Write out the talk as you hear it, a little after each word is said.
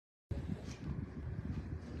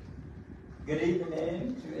Good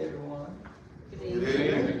evening to everyone. Good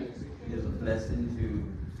evening. It is a blessing to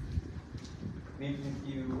be with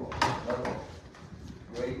you on another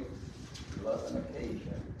great loving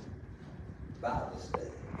occasion, Bible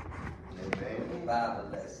study. Amen. Bible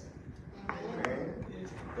lesson. Amen.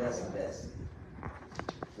 It's the best lesson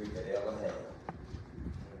we could ever have.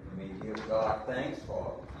 We give God thanks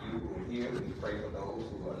for you who are here. We pray for those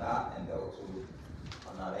who are not and those who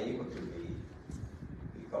are not able to be,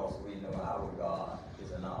 because we know our God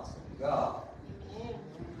is an awesome God.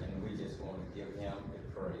 And we just want to give him the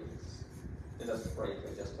praise. Let us pray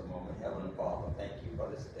for just a moment. Heavenly Father, thank you for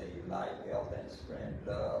this day, life, health, and strength,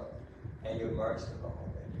 love, and your mercy, Lord,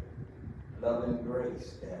 and your love and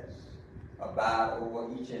grace that abide over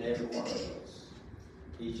each and every one of us,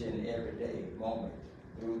 each and every day, moment,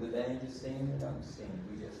 through the danger seen and unseen.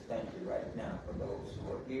 We just thank you right now for those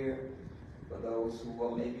who are here, for those who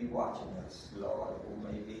are maybe watching us, Lord, who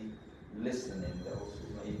may be listening, those who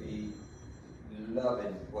may be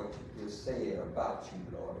loving what you say about you,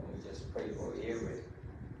 Lord. And we just pray for every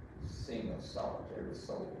single solitary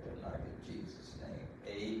soul tonight in Jesus' name.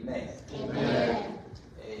 Amen. Amen.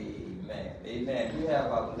 Amen. Amen. We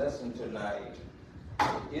have our lesson tonight.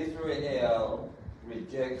 Israel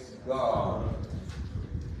rejects God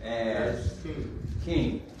as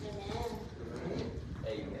king.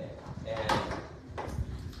 Amen. And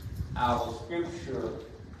our scripture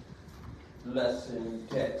lesson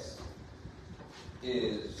text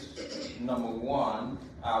is number 1,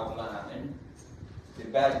 outline the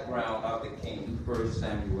background of the king, 1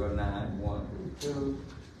 Samuel 9, 1 through 2.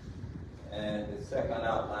 And the second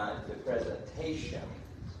outline is the presentation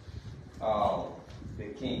of the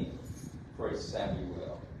king, 1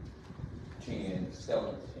 Samuel 10,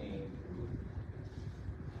 17 through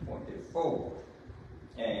 24.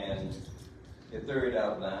 And the third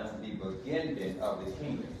outline, the beginning of the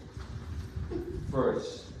kingdom, 1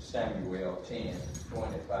 Samuel 10,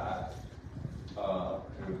 25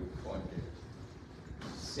 through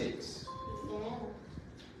 26.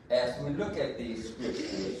 As we look at these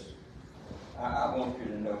scriptures, I want you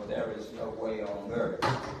to know there is no way on earth,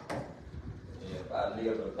 if I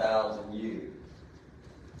lived 1,000 years,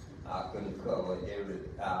 I couldn't cover every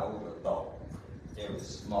iota thought, every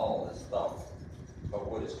smallest thought of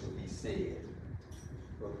what is to be said.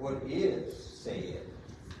 But what is said,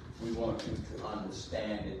 we want you to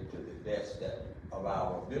understand it to the best of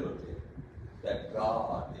our ability, that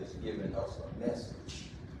God is giving us a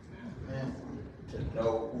message. Amen. To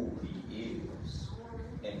know who he is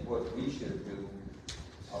and what we should do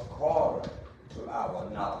according to our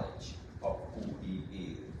knowledge of who he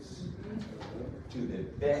is, to the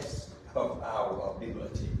best of our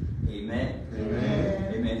ability. Amen?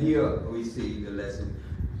 Amen. Amen. Here we see the lesson.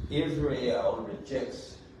 Israel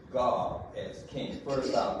rejects God as king.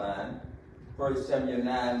 First outline, 1 Samuel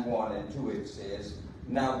 9, 1 and 2, it says,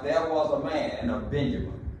 Now there was a man of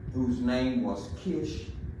Benjamin, whose name was Kish,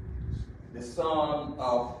 the son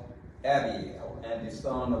of Abiel, and the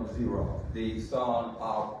son of Zerah, the son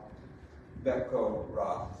of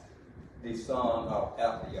Bechorath, the son of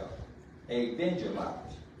Abiel, a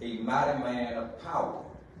Benjamite, a mighty man of power.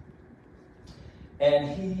 And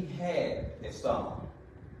he had a son,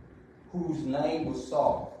 whose name was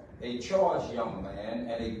Saul, a choice young man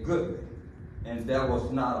and a goodly. And there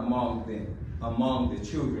was not among the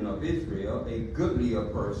children of Israel a goodlier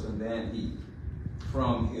person than he.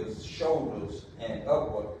 From his shoulders and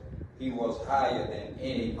upward, he was higher than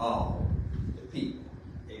any of the people.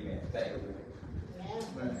 Amen. Thank you.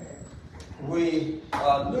 Amen. We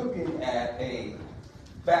are looking at a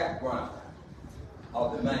background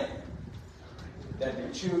of the man that the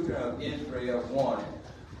children of Israel wanted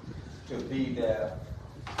to be their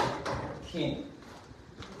king.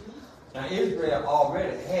 Now Israel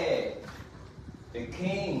already had the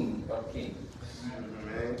king of kings.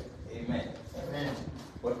 Amen. Amen. Amen.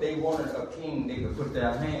 But they wanted a king they could put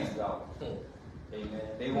their hands on. Amen.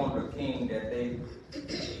 They wanted a king that they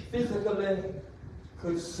physically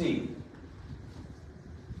could see.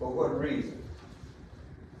 For what reason?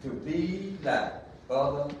 To be like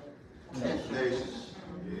other nations.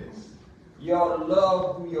 Yes. You ought to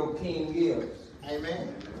love who your king is.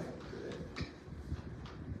 Amen.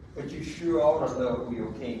 But you sure ought to love who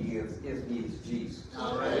your king is if he is Jesus.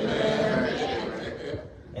 Amen.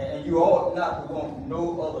 And you ought not to want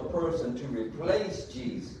no other person to replace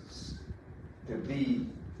Jesus to be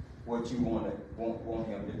what you want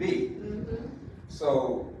him to be. Mm-hmm.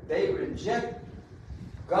 So they reject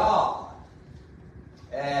God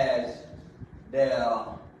as their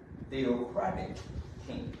theocratic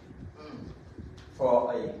king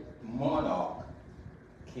for a monarch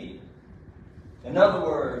king. In other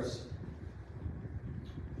words,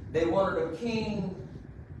 They wanted a king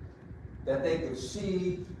that they could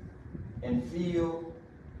see and feel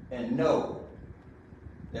and know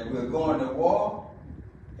that we're going to war,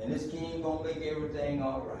 and this king gonna make everything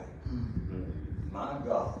all right. My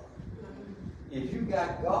God. If you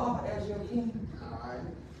got God as your king,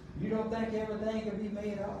 you don't think everything can be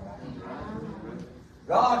made all right?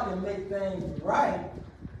 God can make things right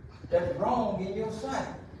that's wrong in your sight.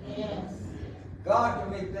 Yes. God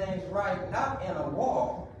can make things right, not in a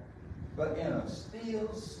war, but in a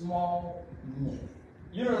still small minute.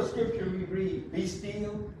 You know the scripture we read, be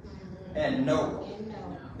still and know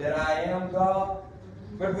that I am God.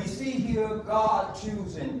 But we see here God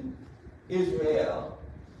choosing Israel,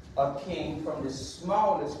 a king from the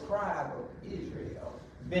smallest tribe of Israel,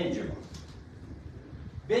 Benjamin.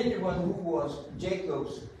 Benjamin, who was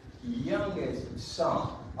Jacob's youngest son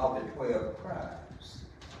of the 12 tribes.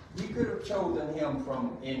 He could have chosen him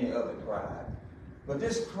from any other tribe, but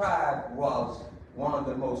this tribe was one of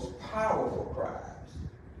the most powerful tribes.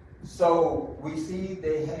 So we see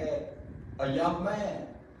they had a young man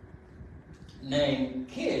named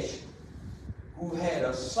Kish, who had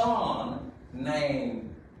a son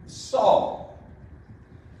named Saul.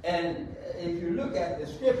 And if you look at the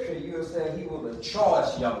scripture, you'll say he was a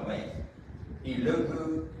choice young man. He looked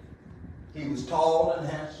good. He was tall and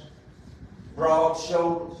handsome, broad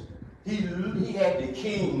shoulders. He had the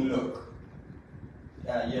king look.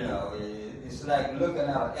 You know, it's like looking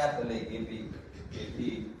at an athlete. If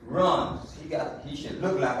he runs, he should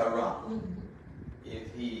look like a runner.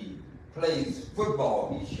 If he plays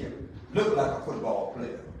football, he should look like a football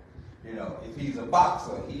player. You know, if he's a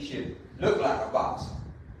boxer, he should look like a boxer.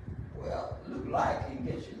 Well, look like can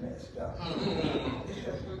get you messed up.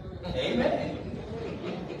 Amen.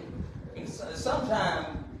 Sometimes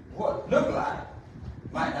what look like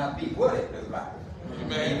might not be what it look like.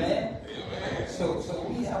 Amen. Amen. So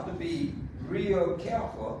we have to be real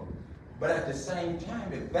careful, but at the same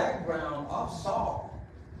time, the background of Saul,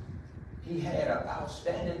 he had an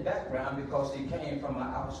outstanding background because he came from an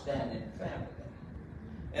outstanding family.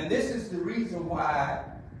 And this is the reason why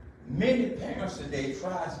many parents today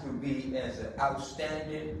tries to be as an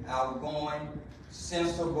outstanding, outgoing,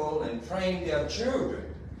 sensible, and train their children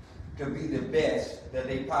to be the best that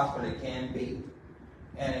they possibly can be.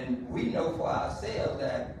 And we know for ourselves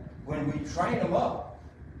that when we train them up,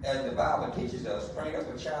 as the Bible teaches us, train up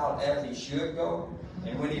a child as he should go,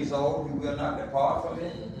 and when he's old, he will not depart from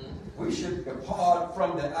it. We should depart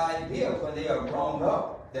from the idea when they are grown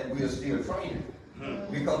up that we are still training,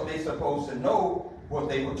 because they're supposed to know what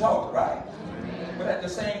they were taught, right? But at the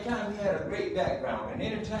same time, he had a great background, and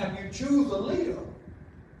anytime you choose a leader,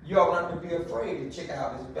 you ought not to be afraid to check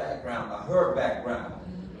out his background or her background,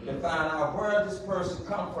 to find out where this person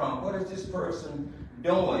come from, what is this person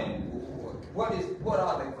doing, what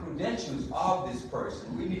are the credentials of this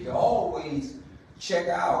person. We need to always check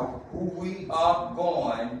out who we are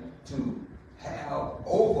going to have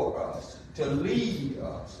over us, to lead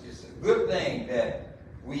us. It's a good thing that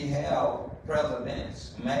we have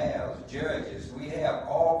presidents, mayors, judges. We have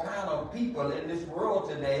all kind of people in this world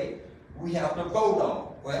today we have to vote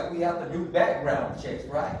on. Well, we have to do background checks,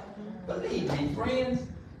 right? Believe me, friends,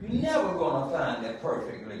 you're never going to find that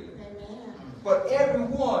perfect leader. But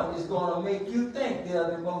everyone is going to make you think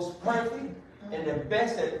they're the most perfect and the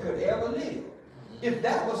best that could ever live. If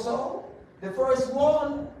that was so, the first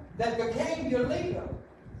one that became your leader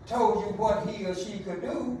told you what he or she could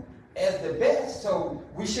do as the best. So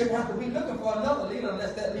we shouldn't have to be looking for another leader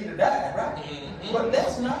unless that leader died, right? But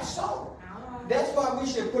that's not so. That's why we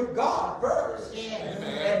should put God first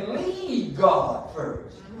and lead God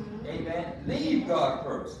first. Amen. Lead God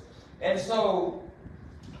first. And so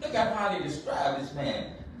look at how they describe this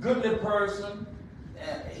man. Goodly person.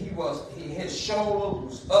 His shoulder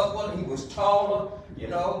was upward. He was taller. You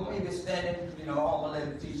know, maybe standing. You know, all my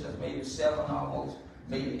little teachers maybe 7 almost,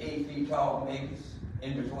 maybe 8 feet tall, maybe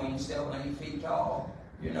in between 7 and 8 feet tall.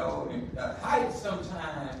 You know, height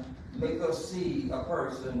sometimes make us see a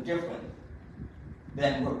person different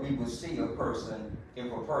than what we would see a person if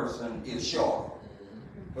a person is short.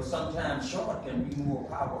 But sometimes short can be more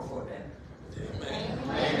powerful than.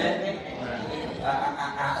 Amen. Amen.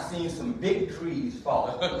 I've seen some big trees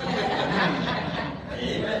fall. Amen.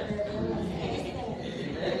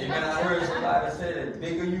 Amen. I heard somebody say that the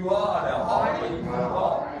bigger you are, the harder you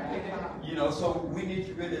are. You know, so we need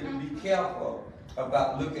to really be careful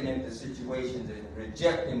about looking at the situations and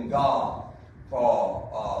rejecting God for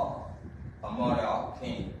a monarch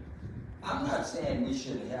king. I'm not saying we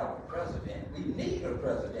shouldn't have a president. We need a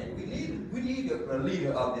president. We need a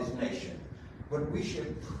leader of this nation. But we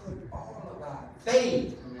should put all of our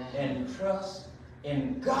faith and trust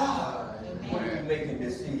in God when you make a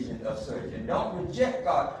decision of searching. Don't reject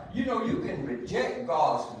God. You know, you can reject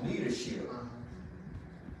God's leadership.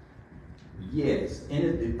 Yes.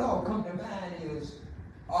 And the thought come to mind is,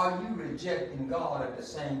 are you rejecting God at the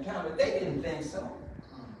same time? But they didn't think so.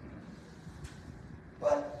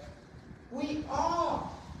 But we are.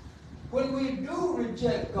 When we do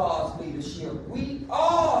reject God's leadership, we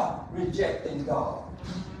are rejecting God.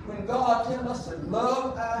 When God tells us to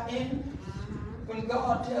love our enemies, when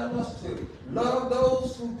God tells us to love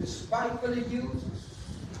those who despitefully use us,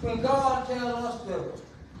 when God tells us to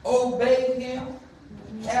obey Him,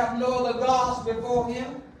 have no other gods before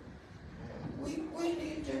Him, we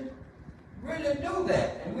need to really do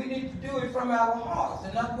that. And we need to do it from our hearts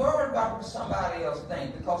and not worry about what somebody else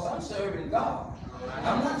thinks, because I'm serving God.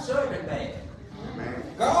 I'm not serving man.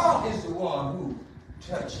 God is the one who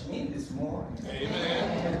touched me this morning.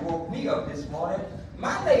 Amen. And woke me up this morning.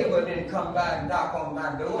 My neighbor didn't come by and knock on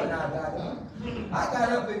my door and I got up. I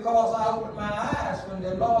got up because I opened my eyes when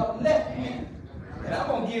the Lord left me. And I'm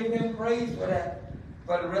going to give Him praise for that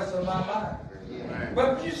for the rest of my life.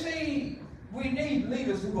 But you see, we need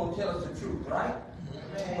leaders who are going to tell us the truth, right?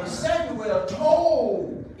 But Samuel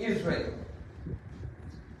told Israel,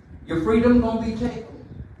 your freedom going to be taken.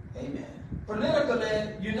 Amen.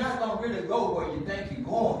 Politically, you're not going to really go where you think you're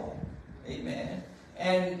going. Amen.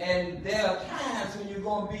 And there are times when you're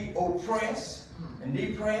going to be oppressed and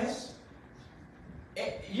depressed.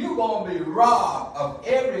 You're going to be robbed of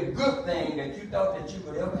every good thing that you thought that you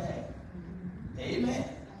could ever have. Amen.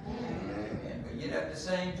 Amen. But yet at the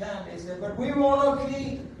same time, they said, but we want a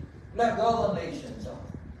king like other nations are.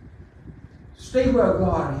 Stay where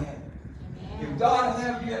God has you. If God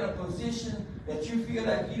has you in a position that you feel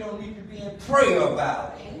like you don't need to be in prayer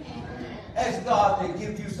about it, ask God to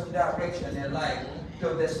give you some direction in life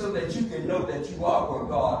so that you can know that you are where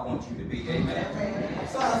God wants you to be. Amen.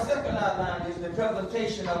 So our second outline is the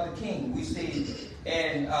presentation of the king. We see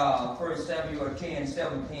in 1 Samuel 10,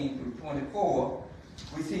 17 through 24,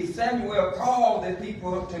 we see Samuel called the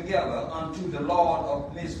people together unto the Lord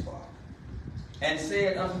of Mizpah, and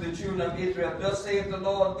said unto the children of Israel, thus saith the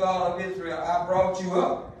Lord God of Israel, I brought you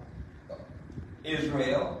up,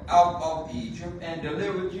 Israel, out of Egypt, and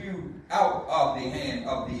delivered you out of the hand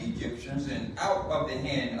of the Egyptians, and out of the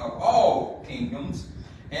hand of all kingdoms,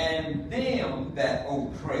 and them that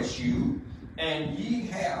oppress you. And ye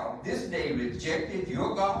have this day rejected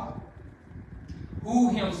your God, who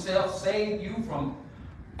Himself saved you from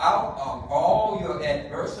out of all your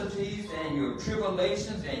adversities and your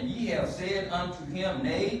tribulations, and ye have said unto Him,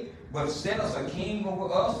 nay, but set us a king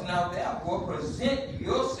over us. Now therefore present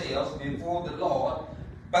yourselves before the Lord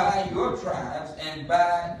by your tribes and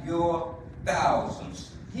by your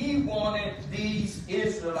thousands. He wanted these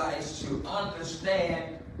Israelites to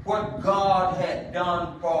understand what God had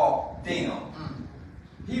done for them.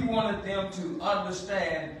 He wanted them to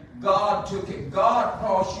understand God took it. God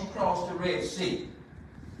crossed, you crossed the Red Sea.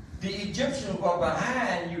 The Egyptians were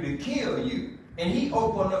behind you to kill you. And He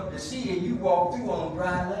opened up the sea and you walked through on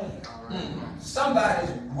dry land.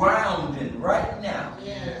 Somebody's grounded right now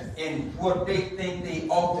in what they think they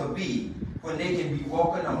ought to be when they can be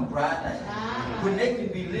walking on dry land. When they can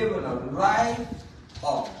be living a life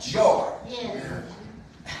of joy.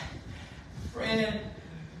 Friend,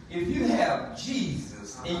 if you have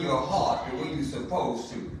Jesus in your heart the way you're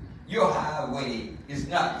supposed to, your highway is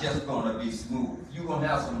not just going to be smooth. You're going to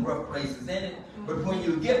have some rough places in it. But when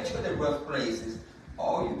you get to the rough places,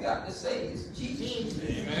 all you got to say is Jesus.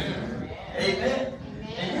 Amen. Amen.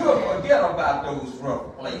 And you'll forget about those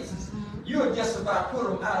rough places. You'll just about put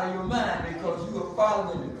them out of your mind because you are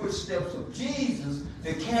following the footsteps of Jesus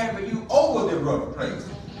to carry you over the rough places.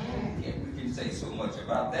 Yeah, we can say so much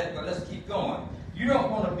about that, but let's keep going. You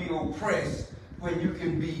don't want to be oppressed when you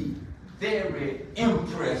can be very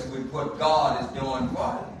impressed with what God is doing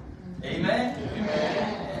for you. Amen?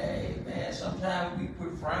 Amen. Amen. Sometimes we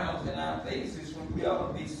put frowns in our faces when we ought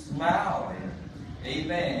to be smiling.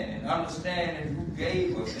 Amen. And understanding who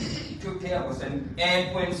gave us and who took care of us.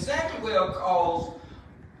 And when Samuel calls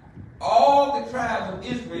all the tribes of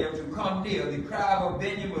Israel to come near, the tribe of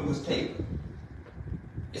Benjamin was taken.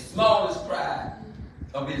 The smallest tribe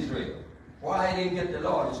of Israel. Why didn't get the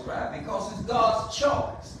largest tribe? Because it's God's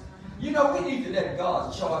choice. You know, we need to let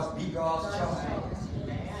God's choice be God's choice.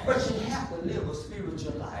 But you have to live a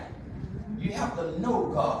spiritual life. You have to know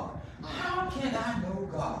God. How can I know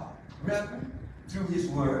God? Reverend, through His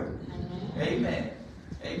Word. Amen.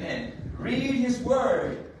 Amen. Read His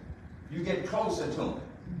Word. You get closer to Him.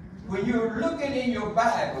 When you're looking in your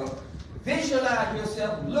Bible, visualize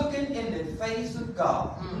yourself looking in the face of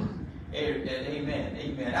God. Amen.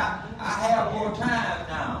 Amen. I have more time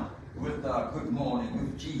now with Good Morning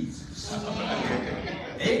with Jesus.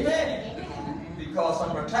 Amen. Because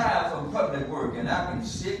I'm retired from public work and I can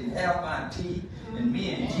sit and have my tea and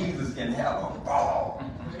me and Jesus can have a ball.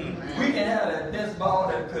 We can have the best ball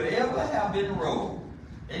that could ever have been rolled.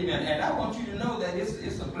 Amen. And I want you to know that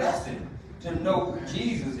it's a blessing to know who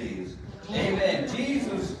Jesus is. Amen.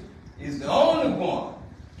 Jesus is the only one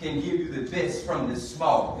can give you the best from the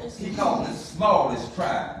smallest. He called the smallest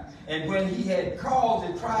tribe. And when he had called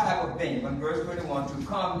the tribe of Benjamin, verse 21, to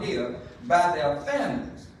come near by their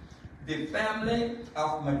families, the family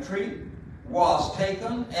of Matri was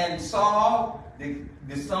taken, and Saul,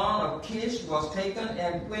 the son of Kish, was taken,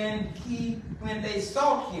 and when they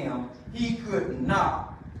sought him, he could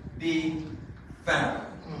not be found.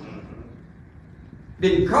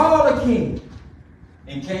 Been called a king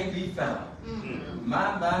and can't be found.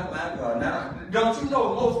 My God. Now, don't you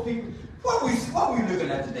know most people, what we looking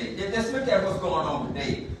at today? Let's look at what's going on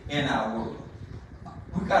today in our world.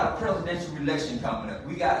 We got a presidential election coming up.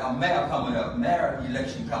 We got a mayor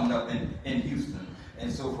election coming up in Houston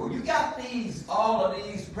and so forth. You got all of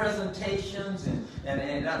these presentations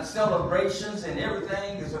and celebrations, and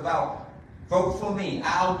everything is about vote for me.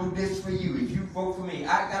 I'll do this for you. If you vote for me,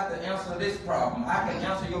 I got to answer this problem. I can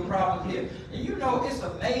answer your problem here. And you know, it's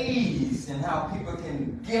amazing how people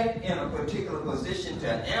can get in a particular position to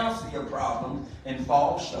answer your problem and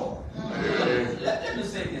fall short. Let me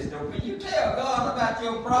say this though. When you tell God about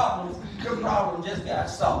your problem just got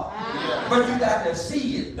solved. But you got to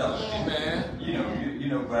see it though. Amen.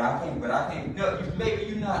 But I can't. Maybe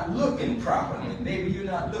you're not looking properly. Maybe you're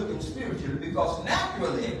not looking spiritually, because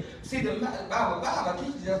naturally, see, the Bible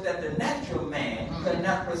teaches us that the natural man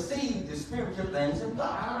cannot perceive the spiritual things of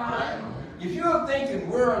God. If you're thinking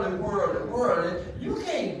worldly, you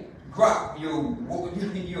can't drop your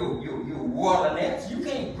water nets. You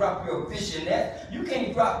can't drop your fishing net. You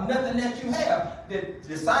can't drop nothing that you have. The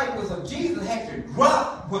disciples of Jesus had to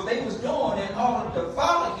drop what they was doing in order to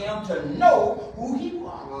follow him, to know who he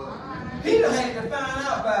was. Peter had to find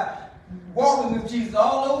out by walking with Jesus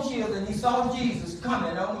all those years, and he saw Jesus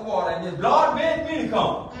coming on the water, and his Lord bid me to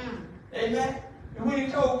come. Amen. And when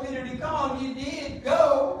he told Peter to come, he did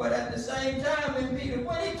go, but at the same time, when he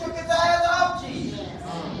took his eyes off Jesus.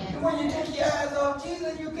 And when you take your eyes off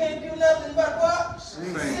Jesus, you can't do nothing but what?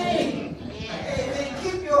 Sing. Amen.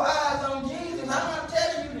 Keep your eyes on Jesus. I'm not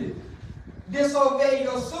telling you to disobey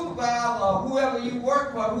your supervisor or whoever you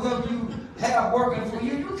work for, whoever you have working for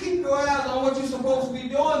you. You keep your eyes on what you're supposed to be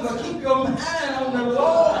doing, but keep your mind on the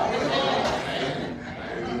Lord.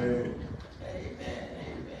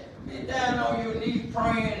 Get down on your knees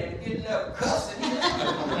praying and getting up cussing. You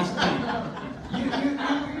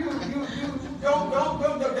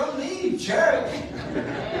don't leave church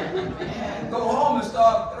and go home and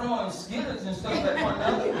start throwing skillets and stuff at one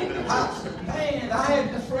another. Pots and pans. I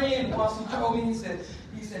had a friend once who told me, he said,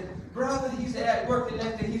 brother, he said, at work the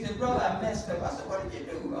next day, he said, brother, I messed up. I said, what did you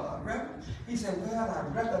do, Reverend? He said, well, I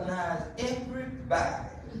recognize everybody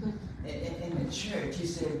in the church. He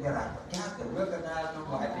said, but I forgot to recognize my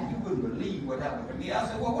wife, and you wouldn't believe what happened to me. I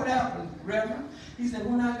said, well, what happened, Reverend? He said,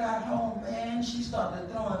 when I got home, man, she started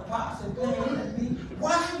throwing pots and pans at me.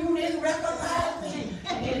 Why you didn't recognize me?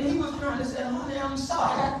 And he was trying to say, honey, I'm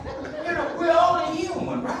sorry. We're only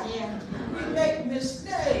human, right? Yeah. We make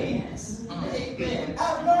mistakes. Amen.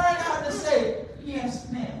 I've learned how to say, yes,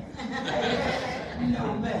 ma'am.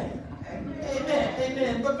 No, ma'am.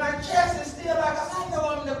 Amen. But my chest is still like, I know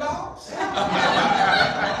I'm the boss. Amen.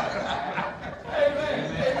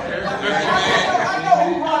 I know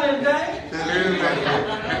who's running things.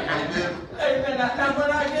 Amen. Now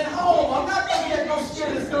when I get home, I'm not going to get no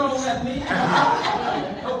skillets thrown at me.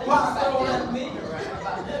 No pots thrown at me.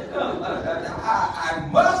 I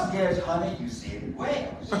must guess, honey, you said it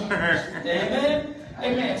well.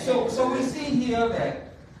 Amen. So we see here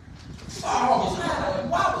that Saul was hiding.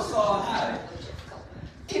 Why was Saul hiding?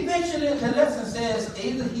 Eventually, the lesson says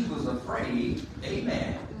either he was afraid,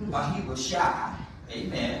 amen, or he was shy,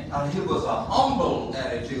 amen, or he was a humble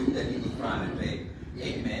attitude that he was trying to take,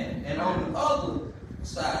 amen. And on the other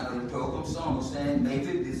side of the token, some was saying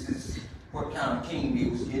maybe this is what kind of king he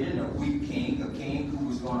was getting, a weak king, a king who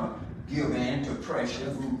was going to give in to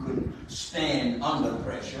pressure, who couldn't stand under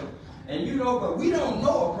pressure. And but we don't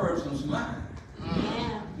know a person's mind.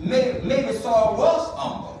 Maybe Saul was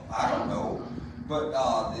humble. I don't know. But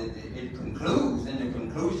it concludes, in the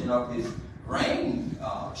conclusion of his reign,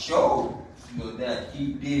 showed that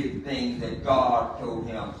he did things that God told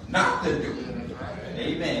him not to do.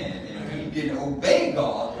 Amen. And he didn't obey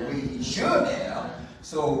God the way he should have.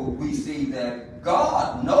 So we see that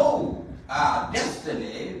God knows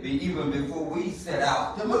even before we set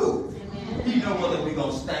out to move. He know whether we're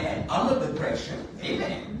going to stand under the pressure.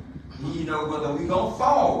 Amen. He know whether we're going to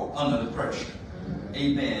fall under the pressure.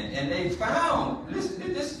 Amen. And they found,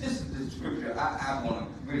 listen, this is the scripture I want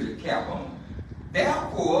to really cap on.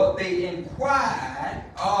 Therefore they inquired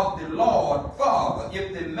of the Lord, Father,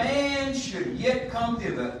 if the man should yet come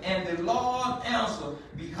thither. And the Lord answered,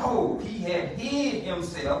 behold, he had hid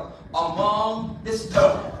himself among the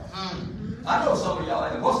stones. I know some of y'all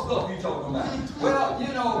like, what stuff you talking about? Well, you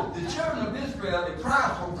know, the children of Israel, the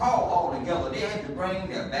tribes were called all together. They had to bring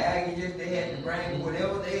their baggages, they had to bring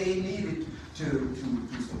whatever they needed to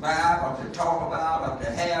survive or to talk about or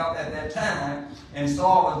to have at that time. And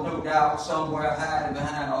Saul was no doubt somewhere hiding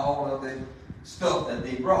behind all of the stuff that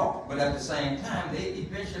they brought. But at the same time, they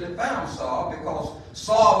eventually found Saul, because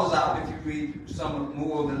Saul was out, if you read some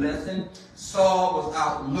more of the lesson, Saul was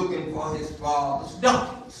out looking for his father's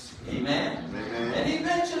donkeys. Amen. Amen. And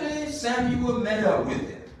eventually Samuel met up with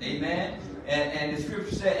him. Amen. And the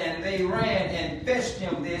scripture said, and they ran and fetched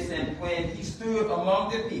him this, and when he stood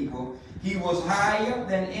among the people, he was higher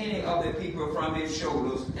than any of the people from his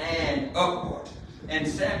shoulders and upward. And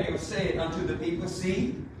Samuel said unto the people,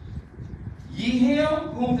 see, ye him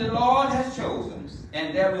whom the Lord has chosen,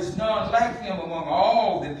 and there is none like him among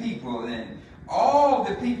all the people. And all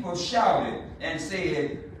the people shouted and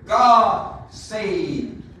said, God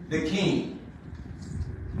save the king.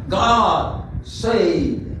 God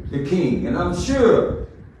save the king. And I'm sure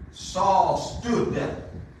Saul stood there,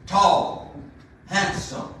 tall,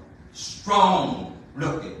 handsome, strong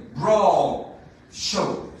looking, broad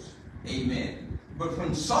shoulders. Amen. But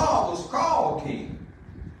when Saul was called king,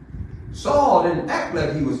 Saul didn't act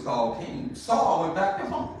like he was called king. Saul went back to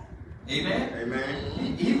home. Amen.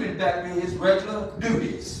 Amen. He went back to his regular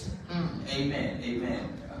duties. Amen. Amen.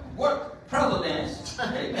 What president,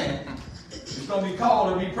 amen, is going to be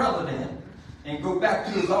called to be president and go back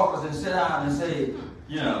to his office and sit down and say,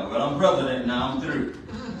 you know, well, I'm president now, I'm through.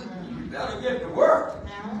 You better get to work.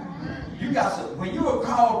 You got to, when you are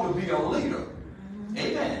called to be a leader,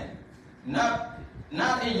 amen, not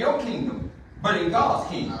in your kingdom, but in God's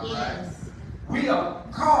kingdom. Yes. We are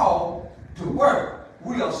called to work.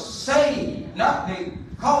 We are saved, not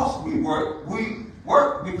because we work. We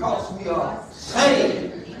work because we are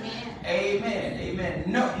saved. Amen.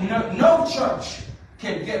 Amen. No church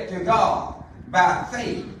can get to God by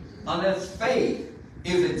faith unless faith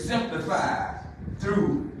is exemplified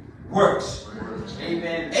through works.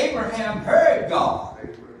 Amen. Abraham heard God,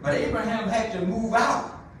 but Abraham had to move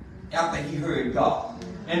out after he heard God.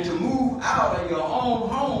 And to move out of your own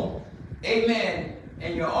home, amen,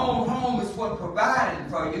 and your own home is what provided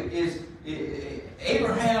for you.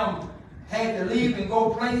 Abraham had to leave and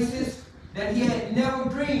go places that he had never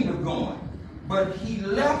dreamed of going. But he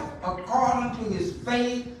left according to his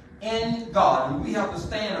faith in God. And we have to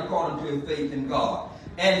stand according to his faith in God.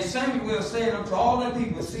 And Samuel said unto all the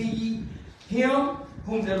people, see ye him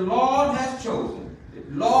whom the Lord has chosen. The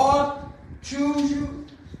Lord choose you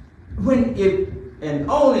when if and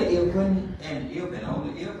only if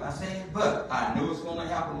I say, but I know it's going to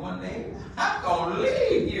happen one day. I'm going to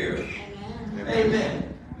leave here.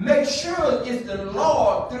 Amen. Make sure it's the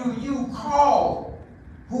Lord through you called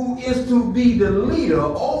who is to be the leader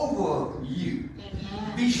over you.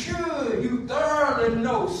 Amen. Be sure you thoroughly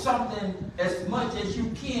know something as much as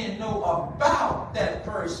you can know about that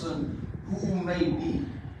person who may be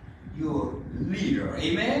your leader.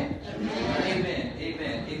 Amen? Amen. Amen.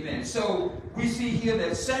 Amen. Amen. So we see here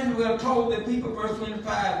that Samuel told the people, verse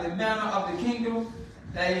 25, the manner of the kingdom,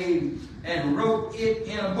 and wrote it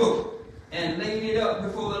in a book and laid it up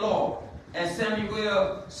before the Lord. And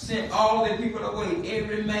Samuel sent all the people away,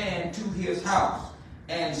 every man to his house.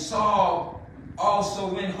 And Saul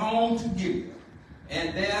also went home to Gibeah.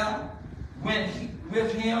 And there went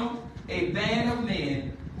with him a band of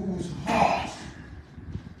men whose hearts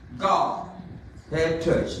God had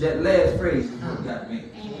touched. That last phrase is what got me.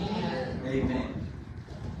 Amen. Amen.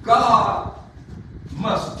 God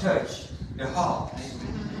must touch the hearts.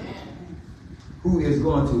 Who is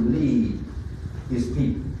going to lead his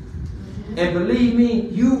people. And believe me,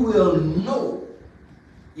 you will know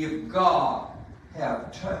if God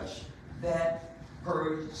have touched that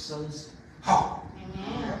person's heart.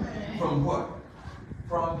 Amen. From what?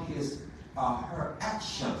 From his her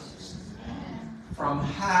actions. From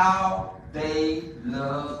how they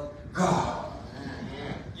love God.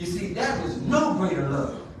 You see, there is no greater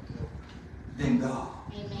love than God.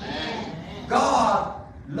 Amen. God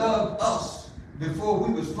loved us before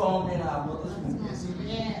we was formed in our mother's womb.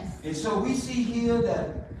 Yes. And so we see here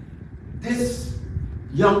that this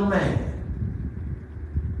young man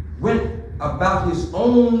went about his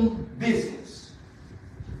own business,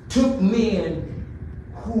 took men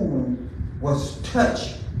who was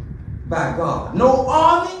touched by God. No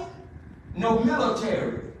army, no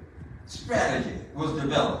military strategy was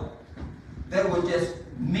developed. There were just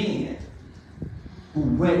men who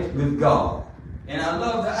went with God. And I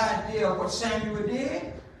love the idea of what Samuel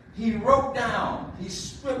did. He wrote down, he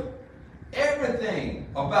stripped everything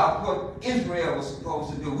about what Israel was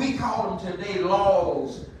supposed to do. We call them today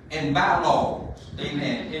laws and bylaws,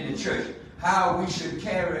 amen, in the church. How we should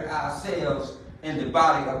carry ourselves in the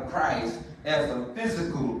body of Christ as a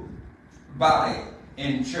physical body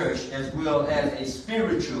in church as well as a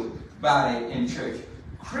spiritual body in church.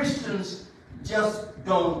 Christians just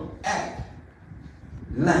don't act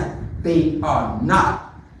like they are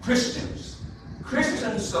not Christians.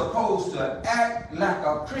 Christians supposed to act like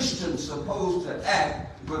a Christian's supposed to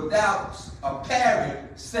act without a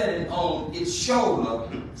parrot sitting on its shoulder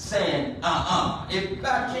saying, If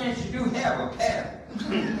by chance you do have a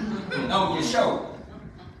parrot on your shoulder,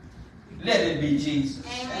 let it be Jesus.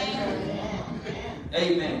 Amen.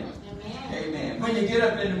 Amen. Amen. When you get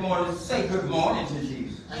up in the morning, say good morning to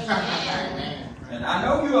Jesus. Amen. And I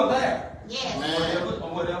know you're there. Yes.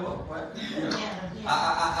 Whatever.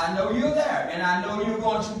 I know you're there, and I know you're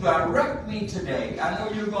going to direct me today. I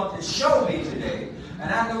know you're going to show me today,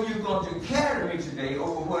 and I know you're going to carry me today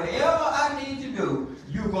over whatever I need to do.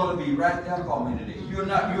 You're going to be right there for me today. You're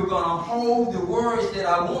going to hold the words that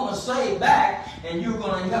I want to say back, and you're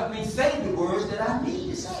going to help me say the words that I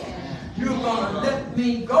need to say. You're going to let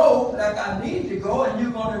me go like I need to go, and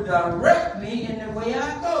you're going to direct me in the way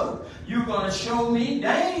I go. You're going to show me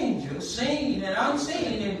danger, seen and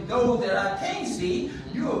unseen, and those that I can't see.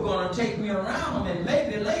 You're going to take me around them, and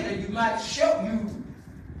maybe later you might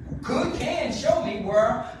can show me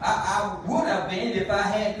where I would have been if I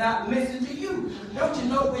had not listened to you. Don't you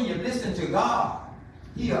know when you listen to God,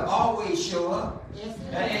 He'll always show up? Yes,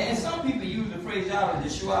 And some people use the phrase out to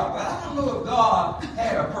show out, but I don't know if God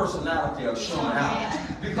had a personality of showing out.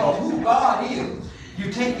 Because who God is,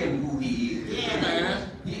 you take Him who He is.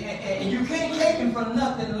 Yeah. And you can't take Him for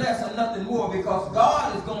nothing less or nothing more, because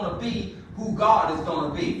God is going to be who God is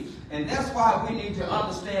going to be. And that's why we need to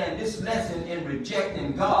understand this lesson in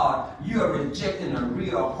rejecting God. You are rejecting a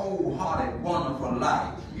real wholehearted, wonderful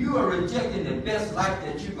life. You are rejecting the best life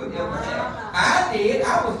that you could ever have. I did.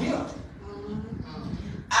 I was guilty.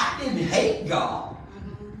 I didn't hate God.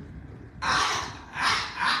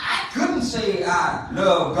 I couldn't say I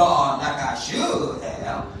love God like I should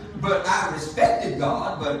have, but I respected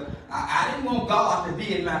God, but I didn't want God to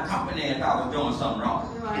be in my company if I was doing something wrong.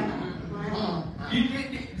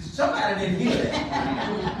 Somebody didn't hear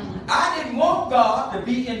that. I didn't want God to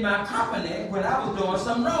be in my company when I was doing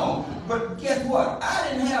something wrong. But guess what? I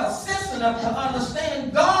didn't have sense enough to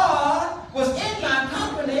understand God was in my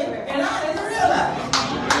company and I didn't realize it.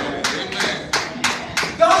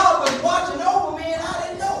 God was watching over me and I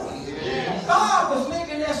didn't know it. God was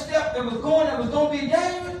making that step that was going to be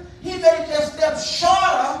dangerous. He made that step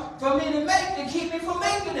shorter for me to make to keep me from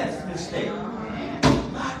making that mistake.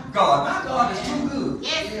 My God is too good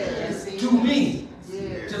to me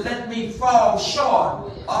to let me fall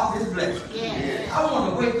short of His blessing. I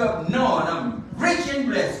want to wake up knowing I'm rich in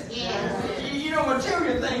blessings. You know,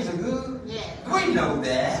 material things are good. We know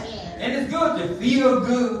that. And it's good to feel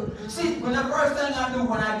good. See, when the first thing I do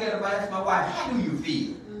when I get up, I ask my wife, how do you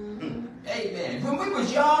feel? Amen. When we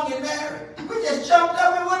was young and married, we just jumped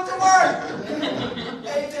up and went to work.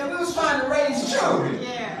 Amen. We was trying to raise children.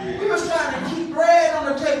 We was trying to keep bread on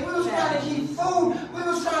the table. We was trying to keep food. We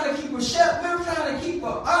was trying to keep a shelf. We was trying to keep an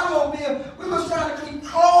automobile. We was trying to keep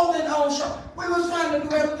clothing on shore. We was trying to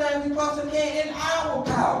do everything we possibly can in our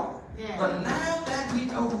power. But now that we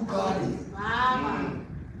know who God is,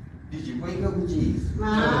 did you wake up with Jesus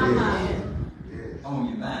on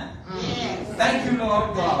your mind? Thank you,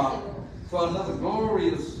 Lord God, for another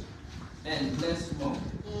glorious and blessed moment.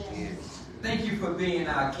 Thank you for being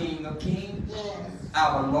our King of Kings,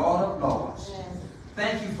 our Lord of Lords.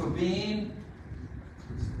 Thank you for being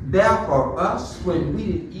there for us when we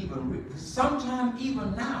didn't even, sometime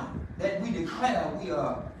even now that we declare we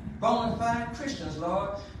are bona fide Christians,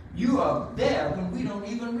 Lord. You are there when we don't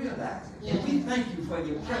even realize it. And we thank you for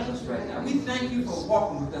your presence right now. We thank you for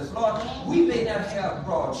walking with us, Lord. We may not have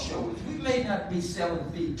broad shoulders. We may not be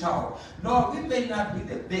 7 feet tall. Lord, we may not be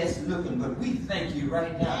the best looking, but we thank you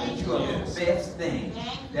right now that you are the best thing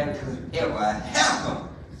that could ever happen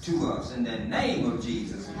to us. In the name of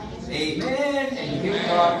Jesus. Amen. And give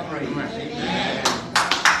God praise. Amen.